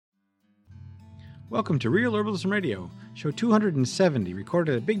Welcome to Real Herbalism Radio, show 270,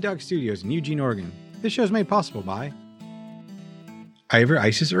 recorded at Big Dog Studios in Eugene, Oregon. This show is made possible by Ivory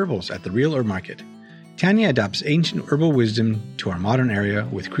Isis Herbals at the Real Herb Market. Tanya adapts ancient herbal wisdom to our modern era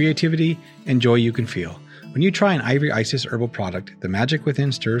with creativity and joy you can feel. When you try an Ivory Isis herbal product, the magic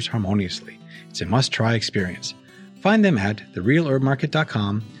within stirs harmoniously. It's a must-try experience. Find them at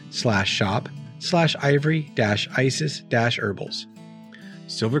therealherbmarket.com/shop/ivory-isis-herbals.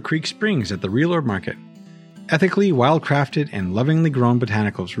 Silver Creek Springs at the Real Herb Market. Ethically, wild-crafted, and lovingly grown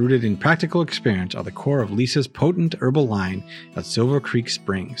botanicals rooted in practical experience are the core of Lisa's potent herbal line at Silver Creek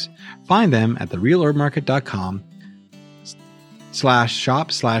Springs. Find them at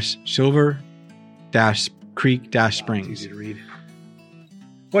therealherbmarket.com/shop/silver-creek-springs. Easy to read.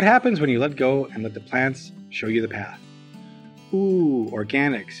 What happens when you let go and let the plants show you the path? Ooh,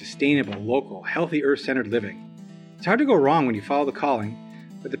 organic, sustainable, local, healthy, earth-centered living. It's hard to go wrong when you follow the calling,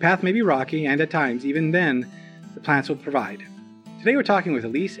 but the path may be rocky, and at times, even then, the plants will provide. Today we're talking with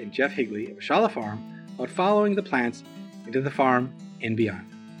Elise and Jeff Higley of Ashala Farm about following the plants into the farm and beyond.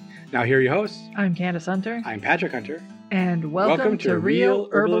 Now here are your hosts. I'm Candace Hunter. I'm Patrick Hunter. And welcome to Real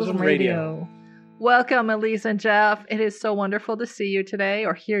Herbalism Radio. Welcome, Elise and Jeff. It is so wonderful to see you today,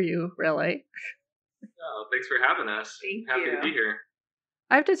 or hear you, really. Oh, thanks for having us. Happy to be here.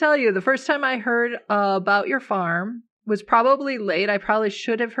 I have to tell you, the first time I heard about your farm was probably late. I probably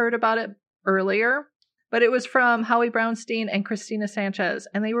should have heard about it earlier, but it was from Howie Brownstein and Christina Sanchez,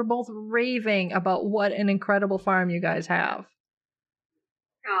 and they were both raving about what an incredible farm you guys have.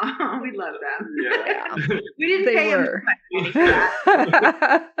 Oh, we love them. Yeah. We didn't pay him much for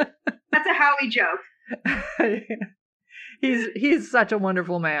that. That's a Howie joke. He's such a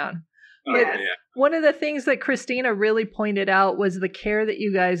wonderful man. Oh, But yeah. one of the things that Christina really pointed out was the care that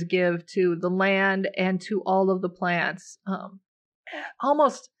you guys give to the land and to all of the plants.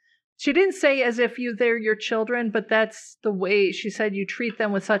 Almost, she didn't say as if they're your children, but that's the way she said you treat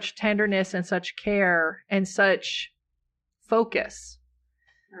them with such tenderness and such care and such focus.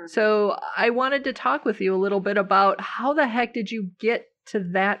 Mm-hmm. So I wanted to talk with you a little bit about how the heck did you get to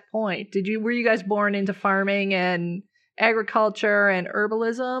that point? Were you guys born into farming and agriculture and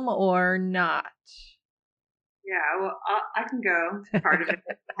herbalism or not? Yeah, well, I can go part of it.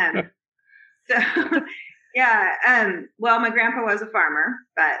 Well, my grandpa was a farmer,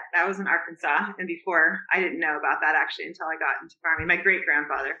 but that was in Arkansas. And before, I didn't know about that actually until I got into farming. My great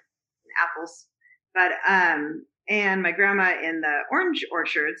grandfather in apples, but and my grandma in the orange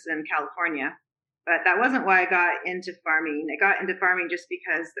orchards in California. But that wasn't why I got into farming. I got into farming just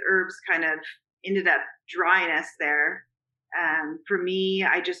because the herbs kind of ended up drawing us there. For me,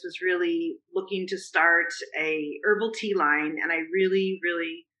 I just was really looking to start a herbal tea line, and I really,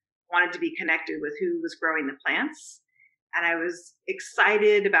 really wanted to be connected with who was growing the plants. And I was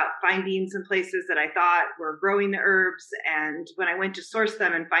excited about finding some places that I thought were growing the herbs. And when I went to source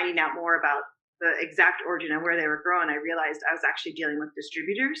them and finding out more about the exact origin and where they were grown, I realized I was actually dealing with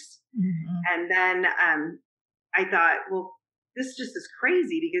distributors. Mm-hmm. And then I thought, well, this just is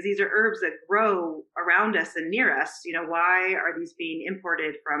crazy because these are herbs that grow around us and near us. You know, why are these being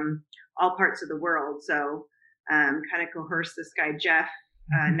imported from all parts of the world? So kind of coerced this guy, Jeff,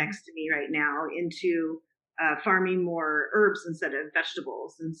 next to me right now into farming more herbs instead of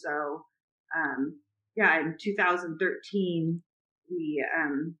vegetables. And so, in 2013, we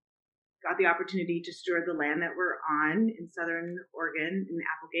got the opportunity to steward the land that we're on in Southern Oregon in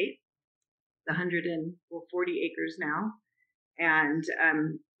Applegate, the 140 acres now. And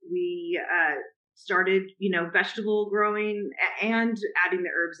we started, vegetable growing and adding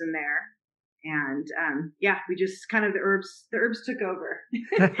the herbs in there. And we just kind of the herbs took over.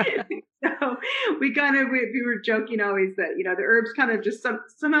 So we were joking always that, the herbs kind of just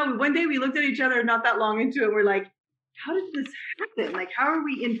somehow one day we looked at each other not that long into it. And we're like, how did this happen? Like, how are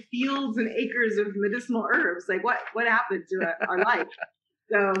we in fields and acres of medicinal herbs? Like what happened to our life?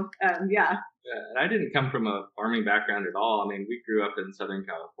 So, Yeah, and I didn't come from a farming background at all. I mean, we grew up in Southern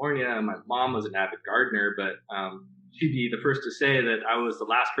California. My mom was an avid gardener, but she'd be the first to say that I was the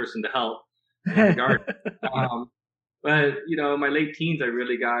last person to help in the garden. But, in my late teens, I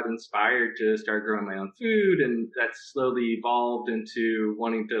really got inspired to start growing my own food, and that slowly evolved into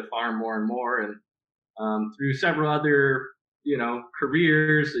wanting to farm more and more. And through several other,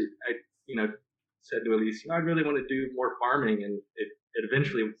 careers, I said to Elise, I really want to do more farming, and it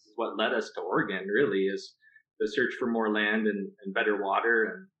eventually is what led us to Oregon, really, is the search for more land and better water.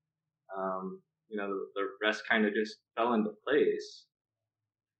 And, the rest kind of just fell into place.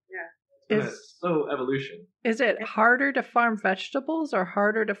 Yeah. It's been a slow evolution. Is it harder to farm vegetables or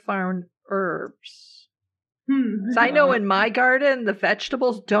harder to farm herbs? So I know in my garden, the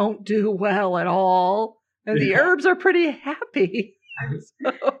vegetables don't do well at all. And the herbs are pretty happy.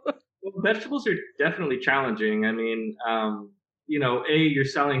 So. Well, vegetables are definitely challenging. I mean, you're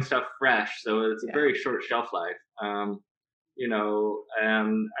selling stuff fresh, so it's a very short shelf life. And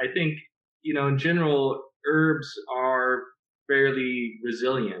I think, in general, herbs are fairly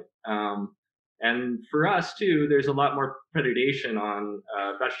resilient. And for us too, there's a lot more predation on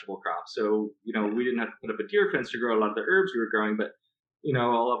vegetable crops. So, we didn't have to put up a deer fence to grow a lot of the herbs we were growing, but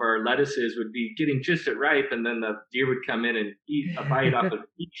all of our lettuces would be getting just at ripe, and then the deer would come in and eat a bite off of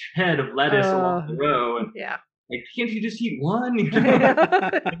each head of lettuce along the row. And like, can't you just eat one?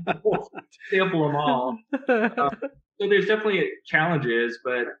 Sample them all. So there's definitely challenges,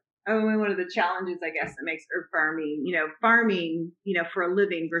 but and one of the challenges, I guess, that makes herb farming, farming, for a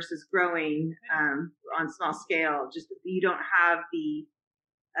living versus growing on small scale, just you don't have the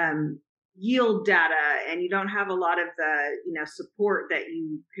yield data, and you don't have a lot of the support that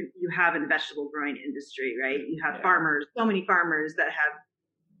you have in the vegetable growing industry, right? You have farmers, so many farmers that have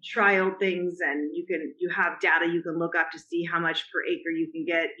trialed things, and you have data you can look up to see how much per acre you can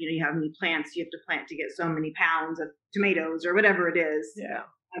get. You have how many plants you have to plant to get so many pounds of tomatoes or whatever it is. Yeah.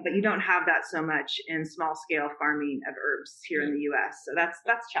 But you don't have that so much in small scale farming of herbs here in the U.S. So that's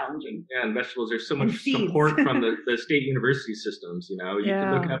challenging. Yeah, and vegetables, there's so much support from the state university systems. You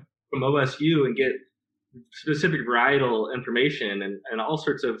can look up from OSU and get specific varietal information and all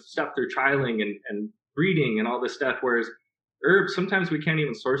sorts of stuff through trialing and breeding and all this stuff. Whereas herbs, sometimes we can't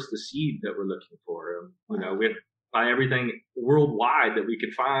even source the seed that we're looking for. We have to buy everything worldwide that we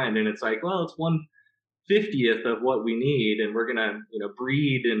could find, and it's like, well, it's 1/50th of what we need, and we're gonna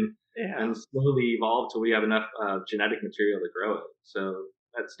breed and slowly evolve till we have enough genetic material to grow it. So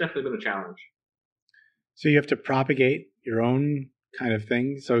that's definitely been a challenge. So you have to propagate your own kind of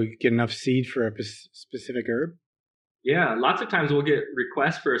thing, so you get enough seed for a specific herb? Yeah, lots of times we'll get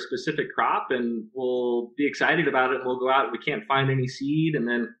requests for a specific crop, and we'll be excited about it, and we'll go out and we can't find any seed, and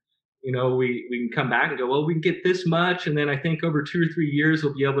then we can come back and go, well, we can get this much, and then I think over 2 or 3 years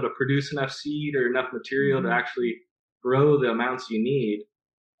we'll be able to produce enough seed or enough material to actually grow the amounts you need.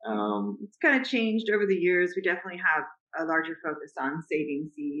 It's kind of changed over the years. We definitely have a larger focus on saving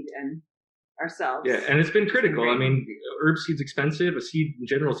seed and ourselves. Yeah, and it's been critical. I mean, herb seed's expensive. A seed in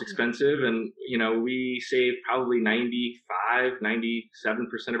general is expensive, and we save probably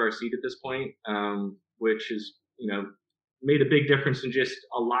 97% of our seed at this point, which is made a big difference in just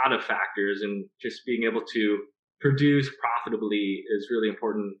a lot of factors, and just being able to produce profitably is really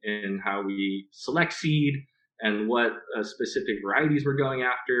important in how we select seed and what specific varieties we're going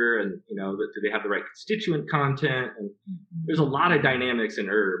after, and do they have the right constituent content, and there's a lot of dynamics in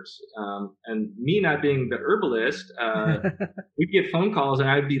herbs. And me not being the herbalist, we'd get phone calls and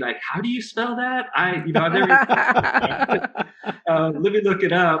I'd be like, how do you spell that? I've never let me look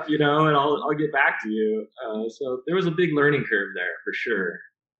it up, and I'll get back to you. So there was a big learning curve there for sure.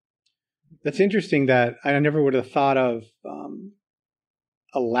 That's interesting that I never would have thought of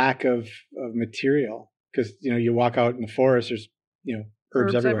a lack of material. Because you walk out in the forest, there's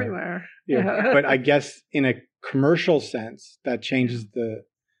herbs everywhere. But I guess in a commercial sense, that changes the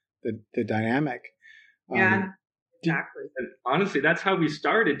dynamic. Yeah, exactly. And honestly, that's how we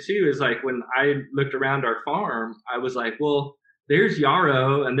started too. Is like when I looked around our farm, I was like, well, there's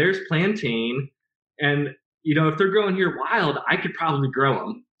yarrow and there's plantain, and if they're growing here wild, I could probably grow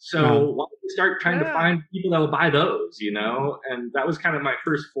them. So why don't we start trying to find people that will buy those? And that was kind of my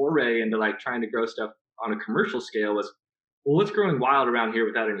first foray into like trying to grow stuff on a commercial scale. Was, well, what's growing wild around here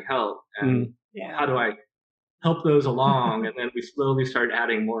without any help, and how do I help those along? And then we slowly started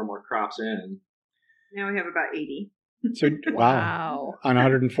adding more and more crops in. Now we have about 80. So wow. On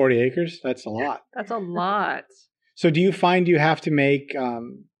 140 acres, that's a lot. That's a lot. So do you find you have to make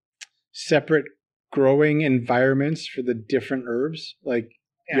separate growing environments for the different herbs, like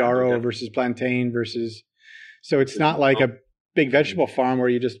yarrow versus plantain versus? So it's not like a big vegetable farm where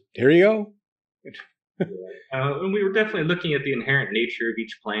you just, here you go. And we were definitely looking at the inherent nature of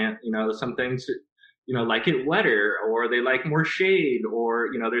each plant. Some things, like it wetter, or they like more shade,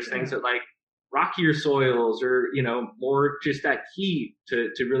 or, there's things that like rockier soils, or, more just that heat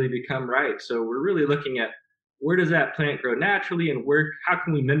to really become ripe. So we're really looking at where does that plant grow naturally, and how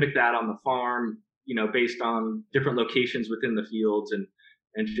can we mimic that on the farm, based on different locations within the fields, and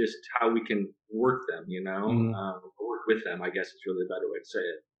just how we can work them, work with them, I guess is really a better way to say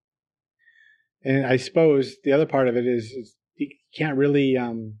it. And I suppose the other part of it is you can't really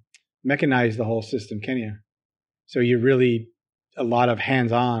mechanize the whole system, can you? So you're really a lot of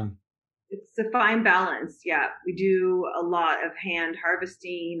hands-on. It's a fine balance. Yeah. We do a lot of hand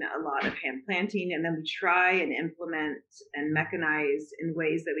harvesting, a lot of hand planting, and then we try and implement and mechanize in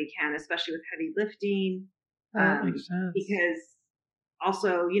ways that we can, especially with heavy lifting. That makes sense. Because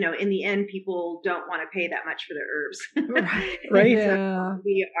also, in the end, people don't want to pay that much for their herbs. Right. Yeah. So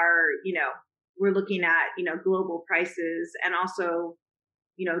we are, we're looking at, global prices, and also,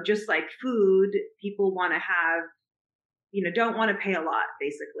 just like food, people want to have, don't want to pay a lot,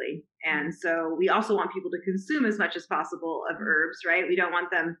 basically. And so we also want people to consume as much as possible of herbs, right? We don't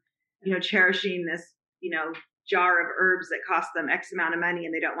want them, cherishing this, jar of herbs that cost them X amount of money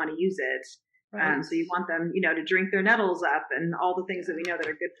and they don't want to use it. Right. So you want them, to drink their nettles up and all the things that we know that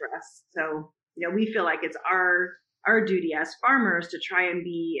are good for us. So, we feel like it's our duty as farmers to try and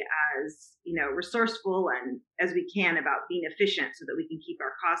be as, resourceful and as we can about being efficient so that we can keep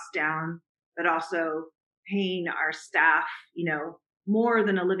our costs down, but also paying our staff, more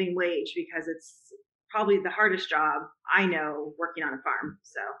than a living wage, because it's probably the hardest job I know working on a farm.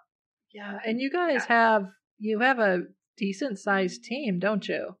 So yeah, and you guys have a decent sized team, don't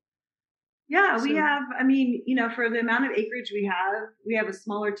you? yeah, So- we have. I mean, for the amount of acreage we have a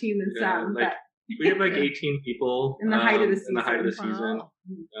smaller team than some, but we have like 18 people in the height of the season. In the height of the season.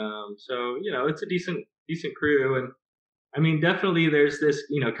 Wow. So it's a decent crew, and I mean, definitely there's this,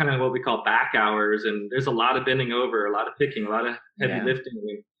 kind of what we call back hours, and there's a lot of bending over, a lot of picking, a lot of heavy Yeah. lifting. I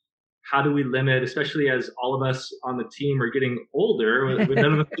mean, how do we limit, especially as all of us on the team are getting older, with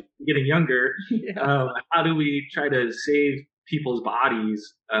none of us getting younger, Yeah. how do we try to save people's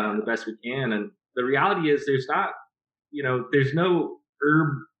bodies the best we can? And the reality is there's not, there's no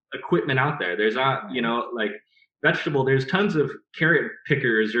herb equipment out there. There's not, like vegetable, there's tons of carrot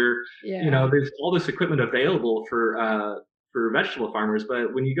pickers or, Yeah. there's all this equipment available for vegetable farmers.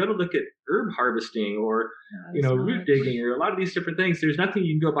 But when you go to look at herb harvesting or, root digging or a lot of these different things, there's nothing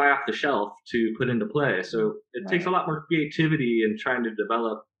you can go buy off the shelf to put into play. So it takes a lot more creativity in trying to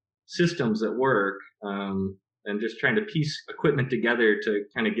develop systems that work, and just trying to piece equipment together to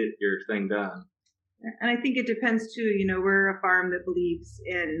kind of get your thing done. And I think it depends too. We're a farm that believes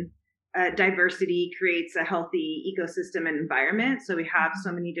in diversity creates a healthy ecosystem and environment. So we have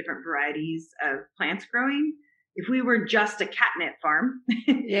so many different varieties of plants growing. If we were just a catnip farm,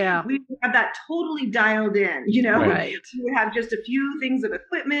 Yeah. we would have that totally dialed in, Right. We would have just a few things of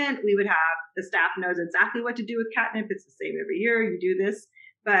equipment. We would have the staff knows exactly what to do with catnip. It's the same every year. You do this.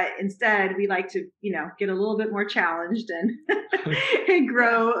 But instead, we like to, get a little bit more challenged and, and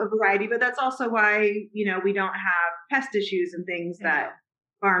grow a variety. But that's also why, we don't have pest issues and things that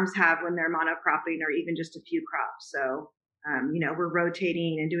farms have when they're monocropping or even just a few crops. So, we're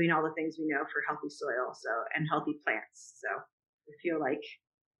rotating and doing all the things we know for healthy soil, and healthy plants. So I feel like,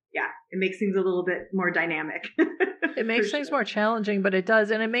 it makes things a little bit more dynamic. It makes things more challenging, but it does,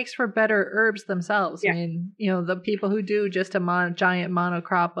 and it makes for better herbs themselves. Yeah. I mean, the people who do just a giant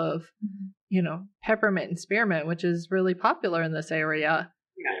monocrop of, peppermint and spearmint, which is really popular in this area.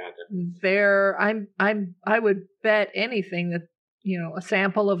 I would bet anything that, a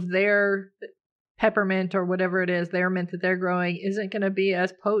sample of their peppermint or whatever it is, their mint that they're growing isn't going to be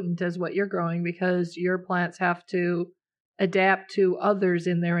as potent as what you're growing, because your plants have to adapt to others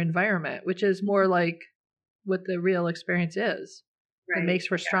in their environment, which is more like what the real experience is. Right. It makes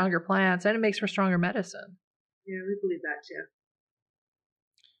for stronger plants, and it makes for stronger medicine. Yeah, we believe that too.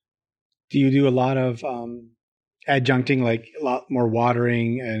 Do you do a lot of adjuncting, like a lot more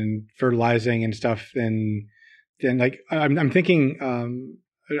watering and fertilizing and stuff than like I'm thinking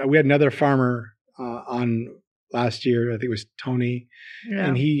we had another farmer on last year, I think it was Tony,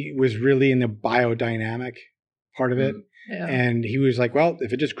 and he was really in the biodynamic part of it. Yeah. And he was like, well,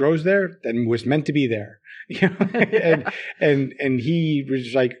 if it just grows there, then it was meant to be there. and he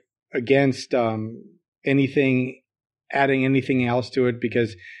was like against adding anything else to it,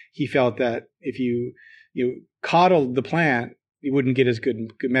 because he felt that if you coddled the plant, you wouldn't get as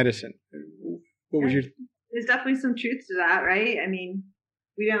good medicine. What was your... There's definitely some truth to that, right? I mean,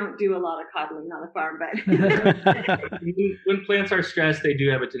 we don't do a lot of coddling on the farm, but when plants are stressed, they do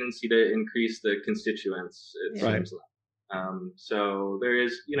have a tendency to increase the constituents, it seems like. So there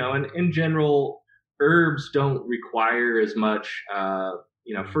is, and in general, herbs don't require as much,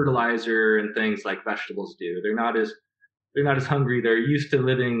 fertilizer and things like vegetables do. They're not as hungry. They're used to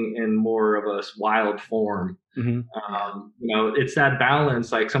living in more of a wild form. Mm-hmm. It's that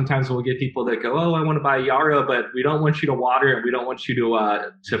balance. Like sometimes we'll get people that go, "Oh, I want to buy yarrow, but we don't want you to water it. We don't want you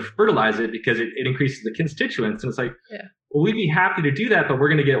to fertilize it because it increases the constituents." And it's like, well, we'd be happy to do that, but we're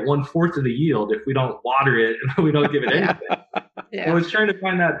going to get 1/4 of the yield if we don't water it and we don't give it anything. So it's trying to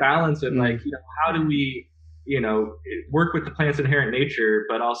find that balance of like, how do we work with the plant's inherent nature,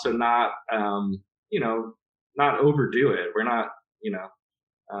 but also not, not overdo it. We're not,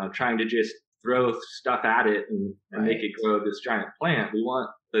 trying to just throw stuff at it and make it grow this giant plant. We want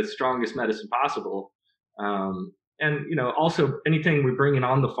the strongest medicine possible. And also anything we're bringing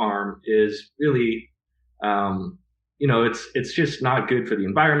on the farm is really, it's just not good for the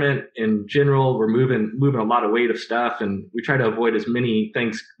environment in general. We're moving a lot of weight of stuff, and we try to avoid as many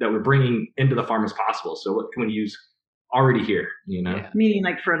things that we're bringing into the farm as possible. So what can we use already here? Meaning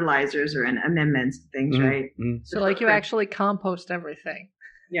like fertilizers or amendments, things, right? So like you actually compost everything.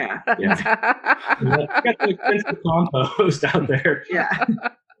 Yeah. You got the expensive compost out there. Yeah.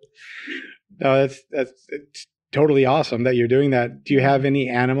 No, that's it's totally awesome that you're doing that. Do you have any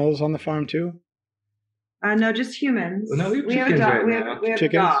animals on the farm too? No, just humans. Well, no, we have a dog. We have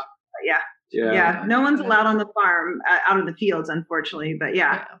chickens? a dog. Yeah. No one's allowed on the farm, out of the fields, unfortunately. But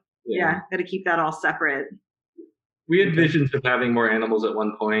yeah. Got to keep that all separate. We had visions of having more animals at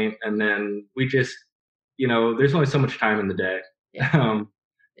one point, and then we just, there's only so much time in the day.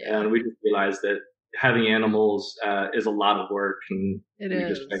 And we just realized that having animals is a lot of work, and we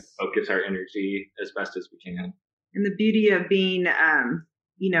just try to focus our energy as best as we can. And the beauty of being,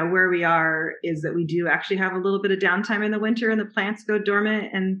 where we are is that we do actually have a little bit of downtime in the winter, and the plants go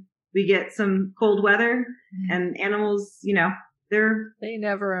dormant, and we get some cold weather, and animals, they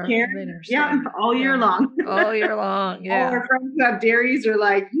never are. All year long. All year long. Yeah. All our friends who have dairies are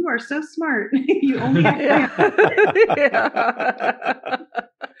like, "You are so smart. You only have plants."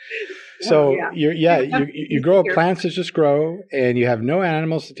 So you grow plants that just grow, and you have no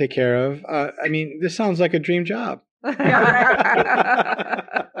animals to take care of. This sounds like a dream job.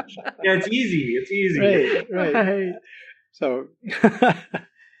 It's easy. It's easy. Right. So.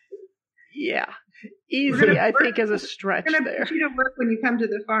 Yeah. Easy, I think, is a stretch there. I'm going to put you to work when you come to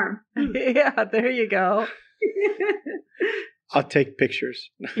the farm. Yeah, there you go. I'll take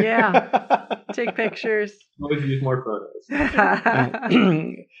pictures. Yeah, take pictures. Always use more photos.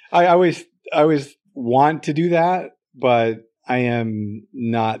 I always want to do that, but I am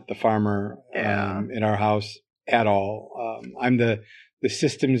not the farmer in our house at all. I'm the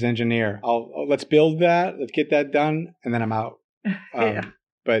systems engineer. Let's build that. Let's get that done, and then I'm out.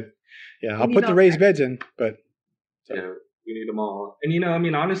 But I'll put the raised beds in. But we need them all.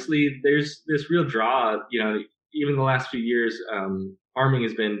 And honestly, there's this real draw. Even the last few years, farming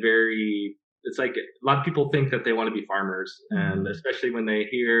has been very. It's like a lot of people think that they want to be farmers, and especially when they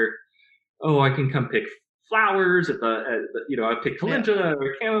hear, "Oh, I can come pick flowers at I pick calendula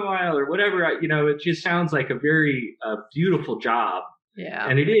or chamomile or whatever." It just sounds like a very beautiful job. Yeah.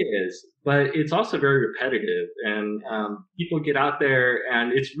 And it is, but it's also very repetitive, and people get out there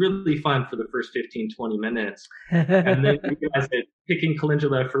and it's really fun for the first 15, 20 minutes. And then you realize that picking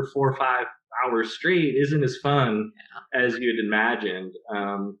calendula for 4 or 5 hours straight isn't as fun as you had imagined.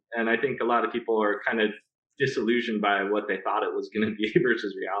 And I think a lot of people are kind of disillusioned by what they thought it was going to be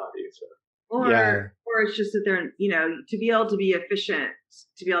versus reality. So. Or it's just that they're, to be able to be efficient,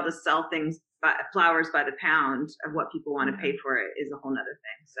 to be able to sell flowers by the pound of what people want to pay for it is a whole nother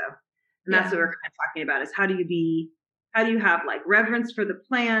thing. So, and that's what we're kind of talking about is how do you have like reverence for the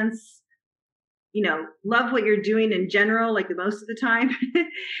plants, love what you're doing in general, like the most of the time,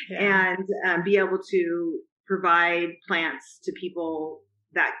 and be able to provide plants to people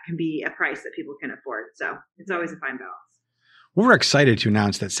that can be a price that people can afford. So it's always a fine balance. We're excited to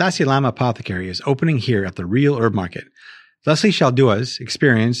announce that Sassy Llama Apothecary is opening here at the Real Herb Market. Leslie Shaldua's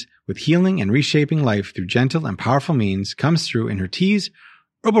experience with healing and reshaping life through gentle and powerful means comes through in her teas,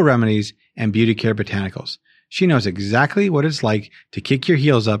 herbal remedies, and beauty care botanicals. She knows exactly what it's like to kick your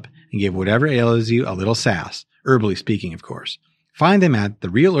heels up and give whatever ails you a little sass, herbally speaking, of course. Find them at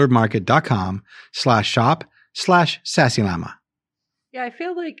therealherbmarket.com/shop/sassyllama. Yeah, I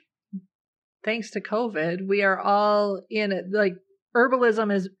feel like thanks to COVID, we are all in it. Like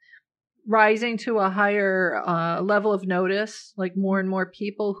herbalism is rising to a higher level of notice, like more and more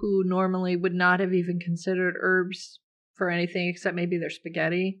people who normally would not have even considered herbs for anything except maybe their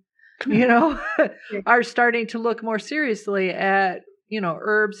spaghetti, are starting to look more seriously at,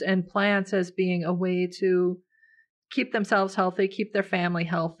 herbs and plants as being a way to keep themselves healthy, keep their family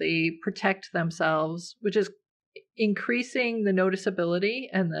healthy, protect themselves, which is increasing the noticeability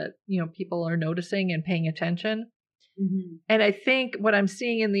and that, people are noticing and paying attention. Mm-hmm. And I think what I'm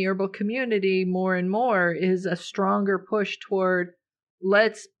seeing in the herbal community more and more is a stronger push toward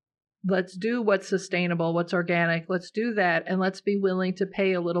let's do what's sustainable, what's organic, let's do that, and let's be willing to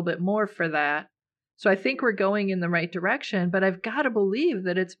pay a little bit more for that. So I think we're going in the right direction, but I've got to believe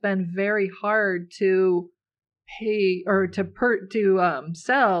that it's been very hard to pay or to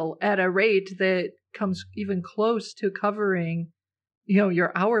sell at a rate that comes even close to covering,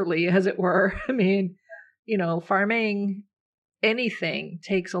 your hourly, as it were. I mean, farming anything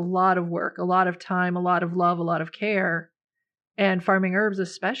takes a lot of work, a lot of time, a lot of love, a lot of care. And farming herbs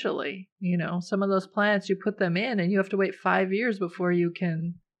especially, some of those plants, you put them in and you have to wait 5 years before you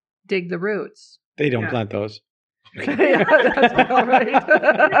can dig the roots. They don't plant those. Yeah, that's all right.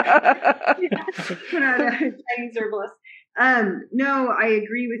 Chinese herbalist. No, I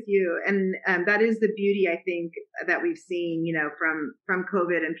agree with you. And that is the beauty, I think, that we've seen, from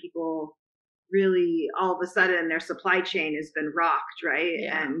COVID, and people really all of a sudden their supply chain has been rocked, right?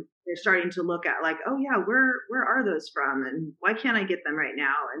 Yeah. And they're starting to look at like, oh yeah, where are those from, and why can't I get them right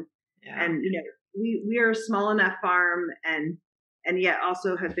now? And we are a small enough farm, and yet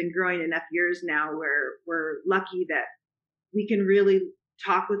also have been growing enough years now where we're lucky that we can really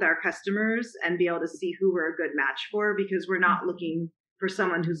talk with our customers and be able to see who we're a good match for, because we're not looking for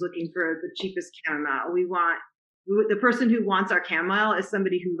someone who's looking for the cheapest chamomile. The person who wants our chamomile is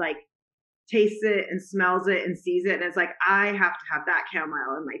somebody who like tastes it and smells it and sees it, and it's like, I have to have that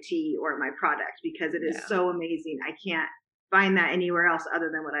chamomile in my tea or my product because it is so amazing. I can't find that anywhere else other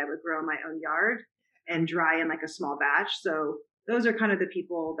than what I would grow in my own yard and dry in like a small batch. So those are kind of the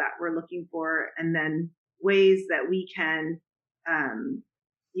people that we're looking for, and then ways that we can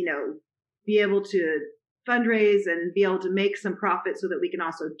be able to fundraise and be able to make some profit so that we can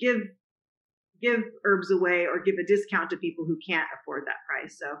also give herbs away or give a discount to people who can't afford that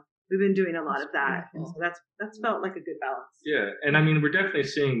price. So we've been doing a lot of that. And so that's felt like a good balance. Yeah. And I mean, we're definitely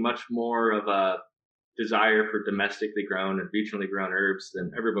seeing much more of a desire for domestically grown and regionally grown herbs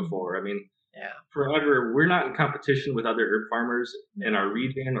than ever before. I mean, forever, we're not in competition with other herb farmers in our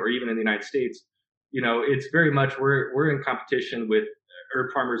region or even in the United States. It's very much, we're in competition with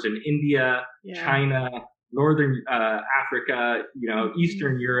herb farmers in India, China, Northern Africa,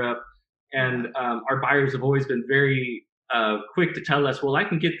 Eastern Europe. And our buyers have always been very quick to tell us, well, I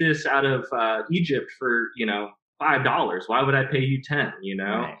can get this out of Egypt for, $5. Why would I pay you 10,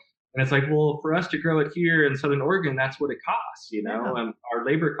 Right. And it's like, well, for us to grow it here in Southern Oregon, that's what it costs, and our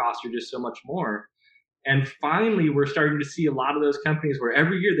labor costs are just so much more. And finally, we're starting to see a lot of those companies where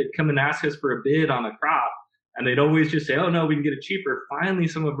every year they'd come and ask us for a bid on a crop, and they'd always just say, oh, no, we can get it cheaper. Finally,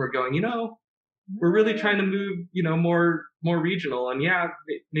 some of them are going, we're really trying to move, more regional. And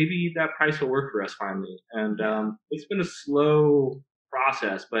maybe that price will work for us finally. And it's been a slow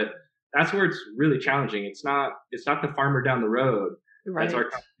process, but that's where it's really challenging. It's not the farmer down the road. Right. That's our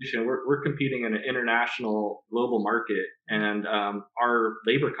competition. We're competing in an international global market, and our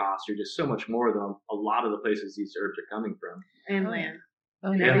labor costs are just so much more than a lot of the places these herbs are coming from. And land.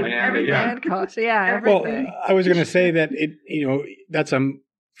 Oh, yeah. Land costs. Yeah, everything. Well, I was going to say that that's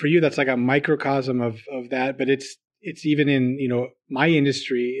for you, that's like a microcosm of that, but it's even in, my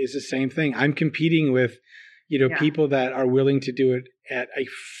industry is the same thing. I'm competing with, people that are willing to do it at a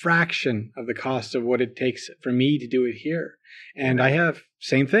fraction of the cost of what it takes for me to do it here. And I have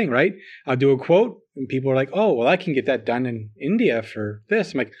same thing, right? I'll do a quote and people are like, oh, well, I can get that done in India for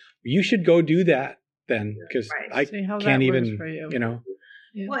this. I'm like, you should go do that then, because I can't even,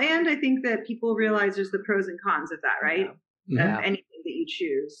 Yeah. Well, and I think that people realize there's the pros and cons of that, right? Yeah. Of anything that you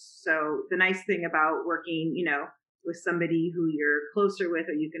choose. So the nice thing about working, with somebody who you're closer with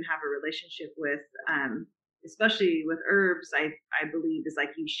or you can have a relationship with, especially with herbs, I believe is like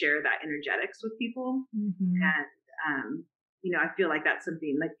you share that energetics with people. Mm-hmm. And, I feel like that's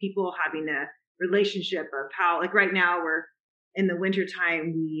something like people having a relationship of how, like right now we're in the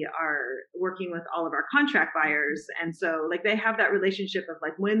wintertime, we are working with all of our contract buyers. And so like they have that relationship of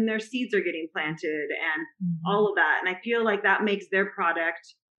like when their seeds are getting planted and all of that. And I feel like that makes their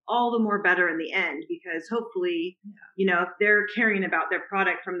product all the more better in the end, because hopefully, if they're caring about their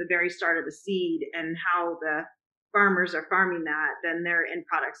product from the very start of the seed and how the farmers are farming that, then their end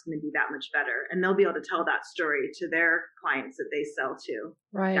product's going to be that much better. And they'll be able to tell that story to their clients that they sell to.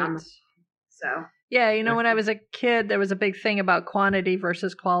 Right. So. Yeah, when I was a kid, there was a big thing about quantity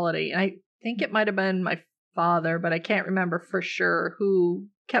versus quality. I think it might have been my father, but I can't remember for sure, who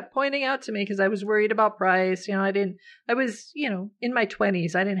kept pointing out to me because I was worried about price. I was, in my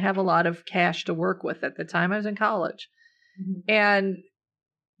 20s. I didn't have a lot of cash to work with at the time. I was in college. Mm-hmm. And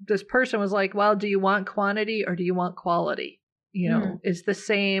this person was like, well, do you want quantity or do you want quality? It's the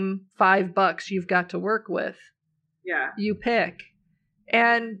same $5 you've got to work with. Yeah. You pick.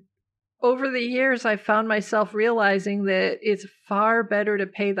 And over the years, I found myself realizing that it's far better to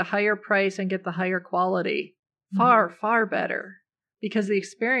pay the higher price and get the higher quality. Far, far better. Because the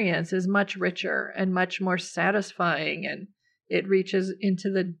experience is much richer and much more satisfying, and it reaches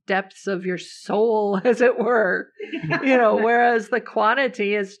into the depths of your soul, as it were. Whereas the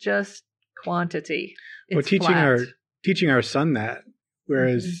quantity is just quantity. Well, It's teaching our son that,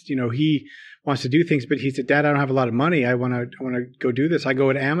 whereas he wants to do things, but he said, "Dad, I don't have a lot of money. I want to go do this. I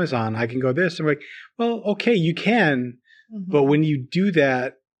go to Amazon. I can go this." I'm like, "Well, okay, you can, but when you do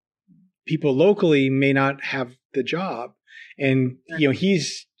that, people locally may not have the job." And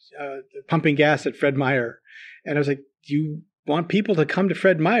he's pumping gas at Fred Meyer, and I was like, "You want people to come to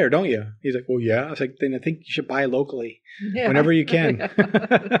Fred Meyer, don't you?" He's like, "Well, yeah." I was like, "Then I think you should buy locally whenever you can."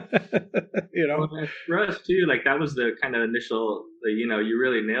 For us too, like that was the kind of initial, you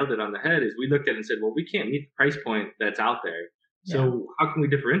really nailed it on the head. Is we looked at it and said, well, we can't meet the price point that's out there. So how can we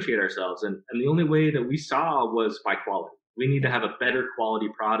differentiate ourselves? And the only way that we saw was by quality. We need to have a better quality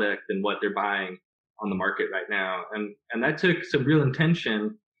product than what they're buying on the market right now. And that took some real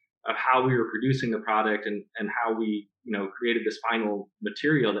intention of how we were producing the product and how we, created this final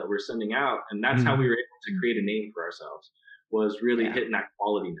material that we're sending out. And that's how we were able to create a name for ourselves, was really hitting that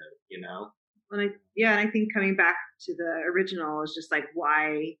quality note, And I think coming back to the original is just like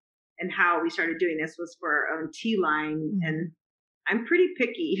why and how we started doing this was for our own tea line. And I'm pretty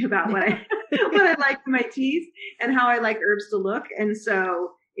picky about what I like in my teas and how I like herbs to look. And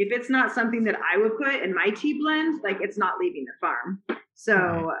so if it's not something that I would put in my tea blend, like it's not leaving the farm.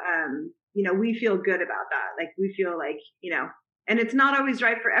 So, we feel good about that. Like we feel like, and it's not always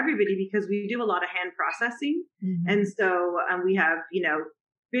right for everybody because we do a lot of hand processing. And so we have,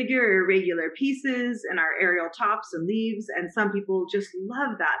 bigger irregular pieces and our aerial tops and leaves. And some people just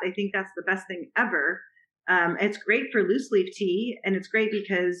love that. They think that's the best thing ever. It's great for loose leaf tea. And it's great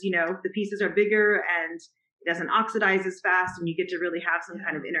because, the pieces are bigger and it doesn't oxidize as fast. And you get to really have some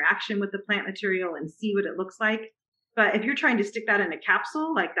kind of interaction with the plant material and see what it looks like. But if you're trying to stick that in a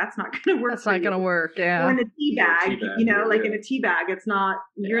capsule, like that's not going to work. That's not going to work. Yeah. Or in a tea bag, in a tea bag, it's not,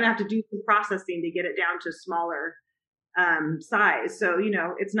 you're going to have to do some processing to get it down to smaller size. So,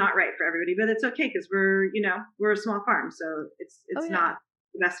 it's not right for everybody, but it's okay because we're a small farm. So it's not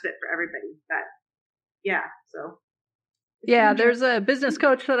the best fit for everybody, but so. Yeah. There's a business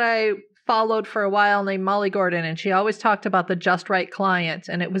coach that I followed for a while named Molly Gordon, and she always talked about the just right client.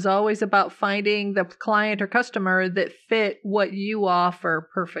 And it was always about finding the client or customer that fit what you offer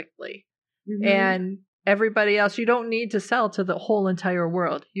perfectly. And everybody else, you don't need to sell to the whole entire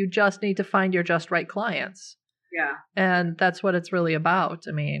world. You just need to find your just right clients. Yeah. And that's what it's really about.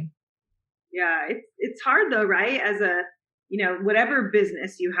 I mean, yeah, it's hard though, right? As a, whatever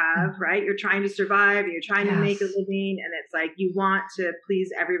business you have, right? You're trying to survive, you're trying to make a living, and it's like you want to please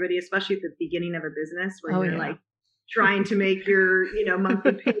everybody, especially at the beginning of a business when you're like trying to make your,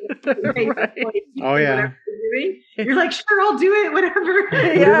 monthly payment. Right. Whatever you're doing. You're like, sure, I'll do it, whatever.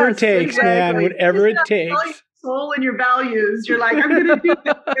 Whatever it takes, man, whatever it takes. All your soul and your values. You're like, I'm going to do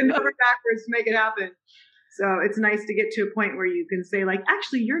this and over backwards to make it happen. So it's nice to get to a point where you can say like,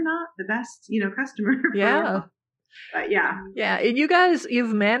 actually, you're not the best, customer. But yeah. And you guys,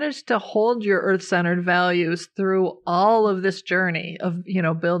 you've managed to hold your earth-centered values through all of this journey of,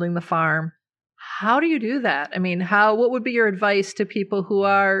 building the farm. How do you do that? I mean, what would be your advice to people who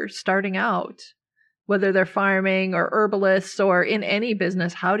are starting out, whether they're farming or herbalists or in any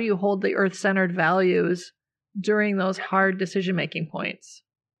business? How do you hold the earth-centered values during those hard decision-making points?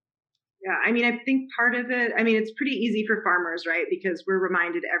 Yeah, I think part of it, it's pretty easy for farmers, right? Because we're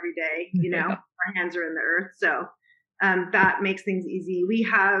reminded every day, our hands are in the earth. So that makes things easy. We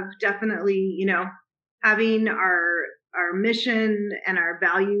have definitely, having our mission and our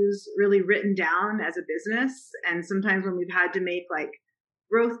values really written down as a business. And sometimes when we've had to make like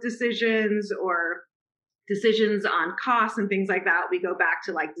growth decisions or decisions on costs and things like that, we go back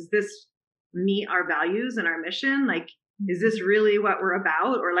to like, does this meet our values and our mission? Like, is this really what we're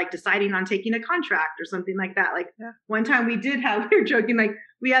about? Or like deciding on taking a contract or something like that. Like one time we were joking, like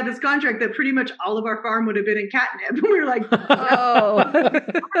we had this contract that pretty much all of our farm would have been in catnip. We were like,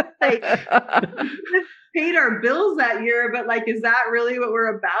 like paid our bills that year, but like, is that really what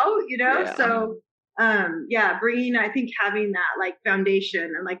we're about? Yeah. So bringing, I think having that like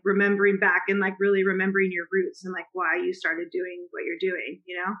foundation and like remembering back and like really remembering your roots and like why you started doing what you're doing,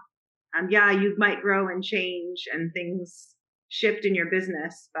 you might grow and change and things shift in your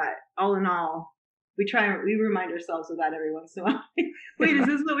business, but all in all, we remind ourselves of that every once in a while. Wait, is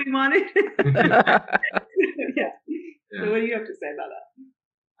this what we wanted? So what do you have to say about that?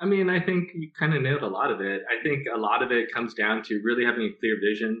 I think you kind of nailed a lot of it. I think a lot of it comes down to really having a clear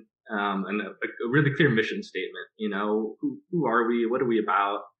vision and a really clear mission statement. Who are we? What are we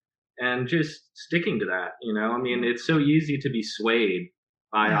about? And just sticking to that. It's so easy to be swayed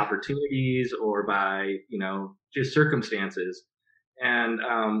by opportunities or by, just circumstances. And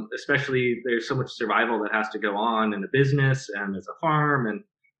especially there's so much survival that has to go on in a business and as a farm. And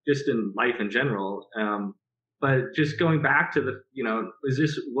just in life in general. But just going back to is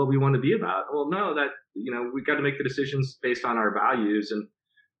this what we want to be about? Well, no, that, we got to make the decisions based on our values.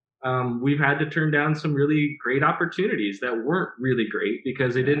 And we've had to turn down some really great opportunities that weren't really great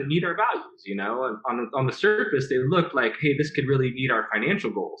because they didn't meet our values, and on the surface, they looked like, hey, this could really meet our financial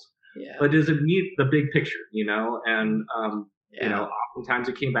goals. Yeah. But does it meet the big picture, And, oftentimes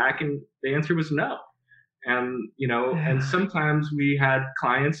it came back and the answer was no. And, and sometimes we had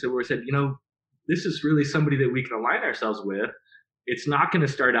clients that said, this is really somebody that we can align ourselves with. It's not going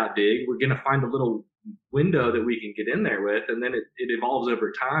to start out big. We're going to find a little window that we can get in there with, and then it evolves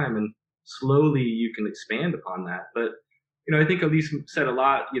over time, and slowly you can expand upon that. But, I think Elise said a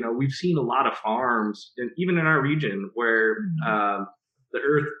lot, we've seen a lot of farms, and even in our region, where the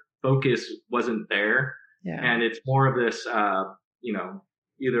earth focus wasn't there. Yeah. And it's more of this,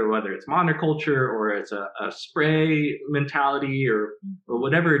 either whether it's monoculture or it's a spray mentality or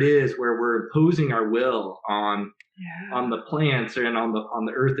whatever it is, where we're imposing our will on the plants and on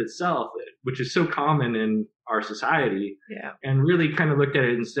the earth itself, which is so common in our society. Yeah. And really kind of looked at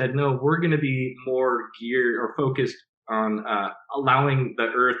it and said, no, we're going to be more geared or focused on allowing the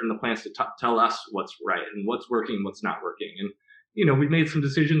earth and the plants to tell us what's right and what's working and what's not working. And we made some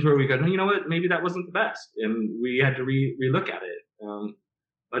decisions where we go, no, you know what, maybe that wasn't the best, and we had to relook at it.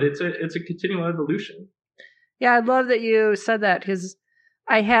 But it's a continual evolution. Yeah, I love that you said that, because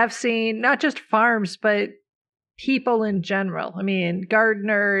I have seen not just farms, but people in general. I mean,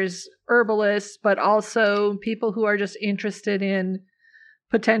 gardeners, herbalists, but also people who are just interested in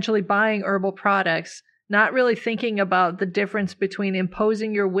potentially buying herbal products, not really thinking about the difference between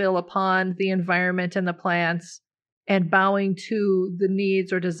imposing your will upon the environment and the plants and bowing to the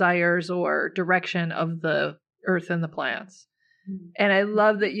needs or desires or direction of the earth and the plants. And I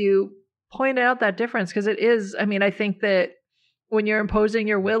love that you pointed out that difference, because it is, I think that when you're imposing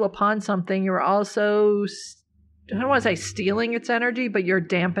your will upon something, you're also, I don't want to say stealing its energy, but you're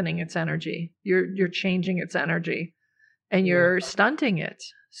dampening its energy. You're changing its energy, and you're stunting it.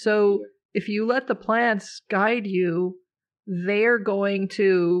 So if you let the plants guide you, they're going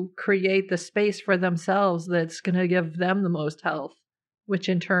to create the space for themselves that's going to give them the most health, which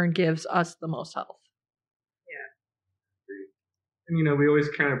in turn gives us the most health. And, we always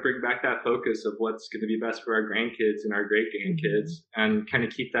kind of bring back that focus of what's going to be best for our grandkids and our great grandkids, and kind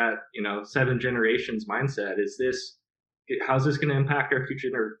of keep that, 7 generations mindset. How's this going to impact our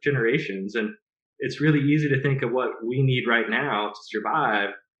future generations? And it's really easy to think of what we need right now to survive.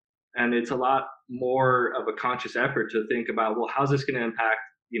 And it's a lot more of a conscious effort to think about, well, how's this going to impact,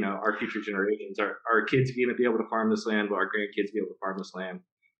 our future generations? Our kids going to be able to farm this land? Will our grandkids be able to farm this land?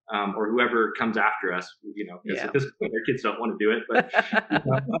 Or whoever comes after us, because at this point, our kids don't want to do it. But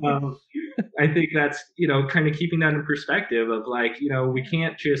I think that's, kind of keeping that in perspective of like, we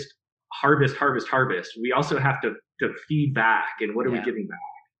can't just harvest. We also have to feed back. And what are we giving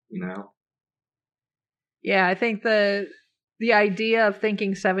back, Yeah, I think the idea of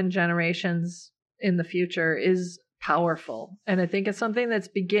thinking 7 generations in the future is powerful. And I think it's something that's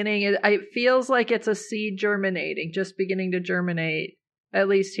beginning. It feels like it's a seed germinating, just beginning to germinate, at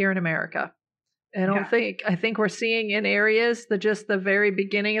least here in America. I think we're seeing in areas the very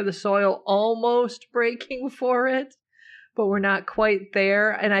beginning of the soil almost breaking for it, but we're not quite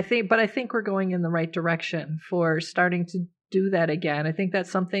there. And I think we're going in the right direction for starting to do that again. I think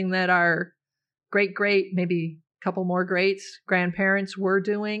that's something that our great, maybe a couple more greats, grandparents were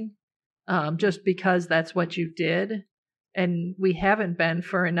doing, just because that's what you did. And we haven't been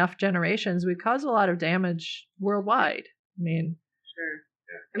for enough generations. We've caused a lot of damage worldwide. Sure.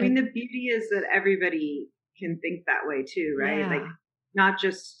 The beauty is that everybody can think that way too, right? Yeah. Like not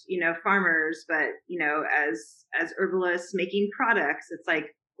just, farmers, but, as herbalists making products, it's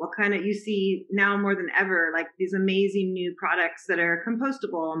like, what kind of, you see now more than ever, like these amazing new products that are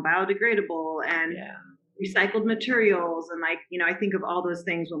compostable and biodegradable and recycled materials. And like, I think of all those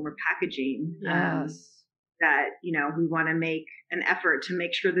things when we're packaging, that, we want to make an effort to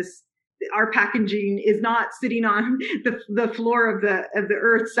make sure our packaging is not sitting on the floor of the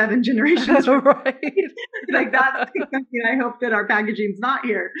earth 7 generations. Right. Like that's something I hope that our packaging's not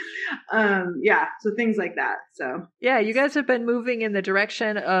here. So things like that. So yeah, you guys have been moving in the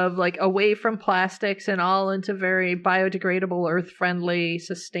direction of like away from plastics and all into very biodegradable, earth-friendly,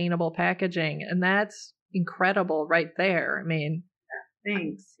 sustainable packaging. And that's incredible right there.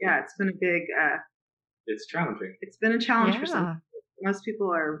 Thanks. Yeah, it's been a big it's challenging. It's been a challenge for some. Most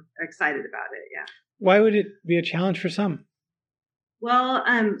people are excited about it. Yeah. Why would it be a challenge for some? Well,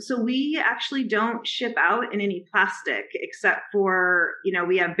 so we actually don't ship out in any plastic except for,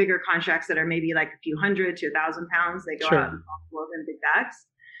 we have bigger contracts that are maybe like a few hundred to 1,000 pounds. They go out in big bags.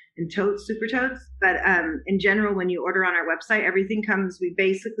 totes, super totes. But in general, when you order on our website, everything comes, we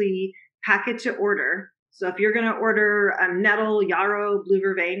basically pack it to order. So if you're going to order nettle, yarrow, blue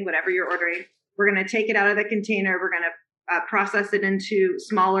vervain, whatever you're ordering, we're going to take it out of the container. We're going to process it into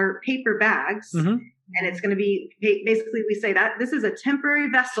smaller paper bags. Mm-hmm. And it's going to be, basically we say that this is a temporary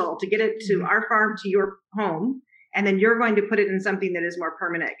vessel to get it to our farm, to your home. And then you're going to put it in something that is more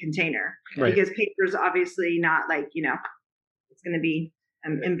permanent container. Right. Because paper is obviously not like, it's going to be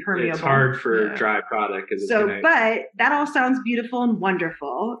impermeable. It's hard for dry product. But that all sounds beautiful and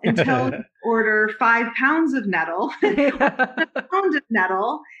wonderful until you order 5 pounds of nettle, a pound of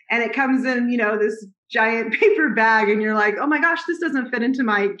nettle, and it comes in, this giant paper bag, and you're like, oh my gosh, this doesn't fit into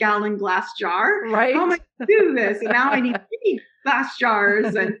my gallon glass jar. Right. How am I going to do this? And now I need big glass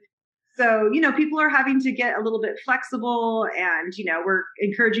jars. And so, people are having to get a little bit flexible, and, we're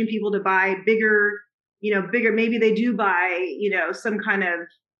encouraging people to buy bigger, maybe they do buy, some kind of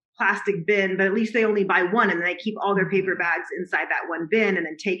plastic bin, but at least they only buy one, and then they keep all their paper bags inside that one bin and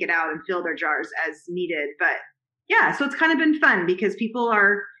then take it out and fill their jars as needed. But yeah, so it's kind of been fun because people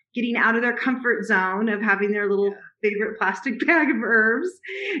are getting out of their comfort zone of having their little favorite plastic bag of herbs.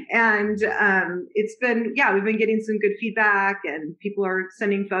 And it's been, we've been getting some good feedback, and people are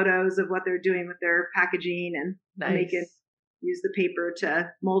sending photos of what they're doing with their packaging, and they can use the paper to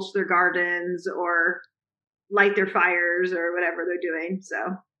mulch their gardens or light their fires or whatever they're doing.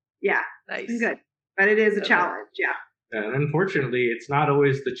 So it's been good, but it is a challenge. Yeah. And unfortunately, it's not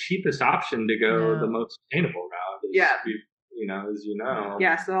always the cheapest option to go the most sustainable route. As you know.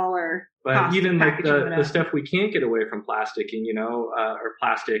 Yeah, so all our But even like the stuff we can't get away from plasticking, or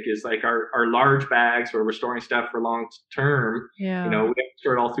plastic is like our large bags where we're storing stuff for long term. Yeah. We have to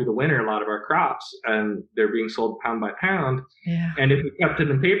store it all through the winter, a lot of our crops, and they're being sold pound by pound. Yeah. And if we kept it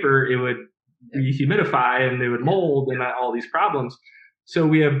in paper, it would dehumidify and they would mold and all these problems. So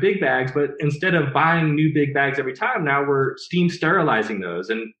we have big bags, but instead of buying new big bags every time, now we're steam sterilizing those.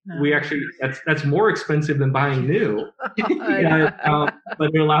 And we actually, that's more expensive than buying new.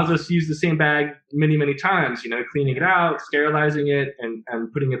 But it allows us to use the same bag many, many times, cleaning it out, sterilizing it, and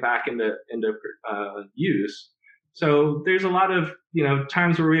putting it back into use. So there's a lot of,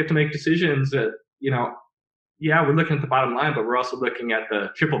 times where we have to make decisions that, we're looking at the bottom line, but we're also looking at the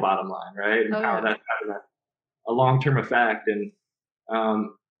triple bottom line, right? And how that's having a long-term effect. And,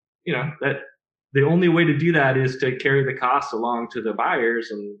 that the only way to do that is to carry the costs along to the buyers.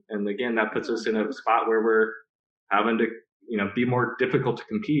 And again, that puts us in a spot where we're having to, be more difficult to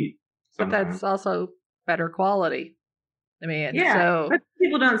compete. But that's also better quality. I mean, but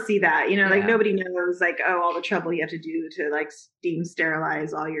people don't see that, like nobody knows like, all the trouble you have to do to like steam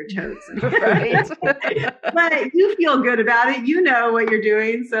sterilize all your totes. Right. But you feel good about it. You know what you're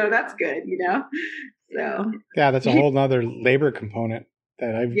doing. So that's good, So that's a whole nother labor component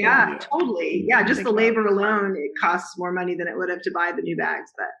that I've totally. Yeah, just the labor alone, it costs more money than it would have to buy the new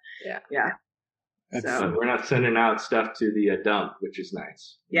bags. But so we're not sending out stuff to the dump, which is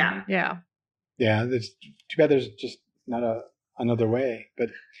nice. Yeah. It's too bad there's just not another way. But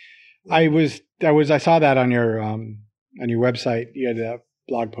I saw that on your website. You had a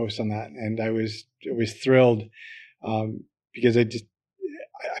blog post on that, and I was thrilled because I'm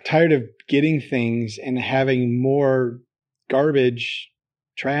tired of getting things and having more garbage,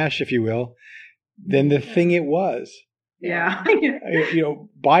 trash, if you will, than the thing it was. Yeah.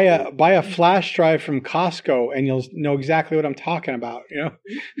 Buy a flash drive from Costco and you'll know exactly what I'm talking about,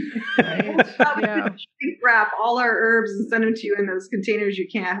 Right. Wrap all our herbs and send them to you in those containers you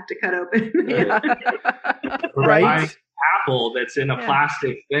can't have to cut open. Right. Apple that's in a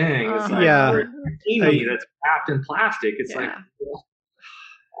plastic thing. It's like that's wrapped in plastic. It's like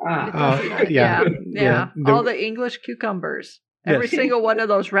all the English cucumbers. Every single one of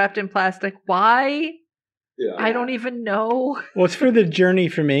those wrapped in plastic. Why? Yeah. I don't even know. Well, it's for the journey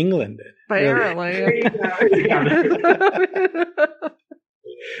from England. Apparently.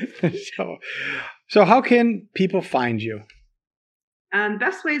 So how can people find you?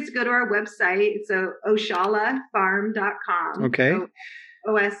 Best way is to go to our website. It's oshalafarm.com. Okay.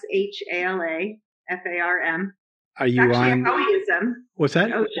 OSHALAFARM. Are you on? Howieism. What's that?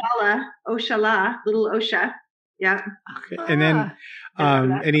 Oshala, little Osha. Yeah. Okay. And then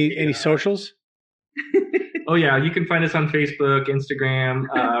any socials? Oh yeah, you can find us on Facebook, Instagram,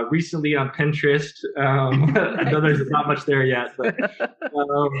 recently on Pinterest. I know there's not much there yet, but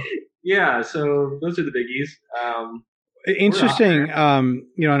so those are the biggies. Interesting. On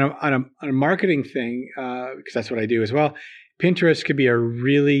a marketing thing, because that's what I do as well. Pinterest could be a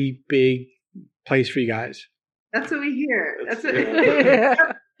really big place for you guys. That's what we hear.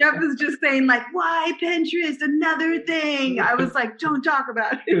 Jeff was just saying, like, why Pinterest? Another thing. I was like, don't talk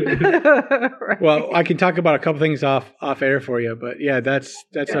about it. Right. Well, I can talk about a couple things off air for you, but yeah, that's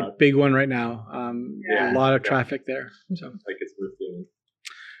a big one right now. A lot of traffic there. So Like it's worth doing.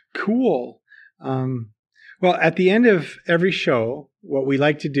 cool. Well, at the end of every show, what we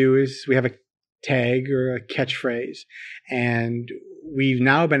like to do is we have a tag or a catchphrase, and we've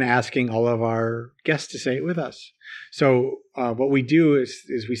now been asking all of our guests to say it with us. So what we do is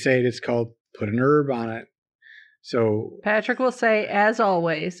we say it's called "Put an Herb on It." So Patrick will say, as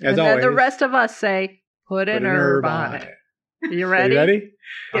always. As then the always. rest of us say, put an herb on it. You Are ready? you ready?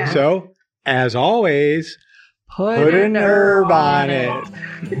 Yeah. So, as always, Put an herb on it.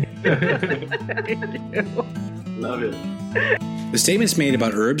 Thank you. Love it. The statements made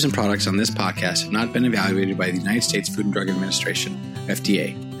about herbs and products on this podcast have not been evaluated by the United States Food and Drug Administration,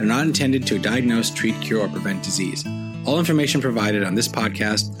 FDA, and are not intended to diagnose, treat, cure, or prevent disease. All information provided on this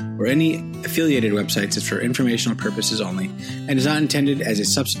podcast or any affiliated websites is for informational purposes only and is not intended as a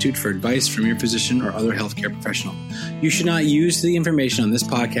substitute for advice from your physician or other healthcare professional. You should not use the information on this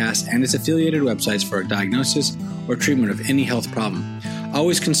podcast and its affiliated websites for a diagnosis or treatment of any health problem.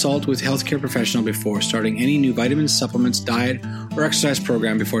 Always consult with a healthcare professional before starting any new vitamins, supplements, diet, or exercise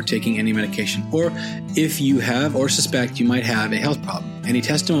program before taking any medication, or if you have or suspect you might have a health problem. Any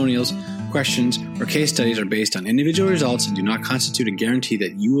testimonials, questions, or case studies are based on individual results and do not constitute a guarantee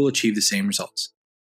that you will achieve the same results.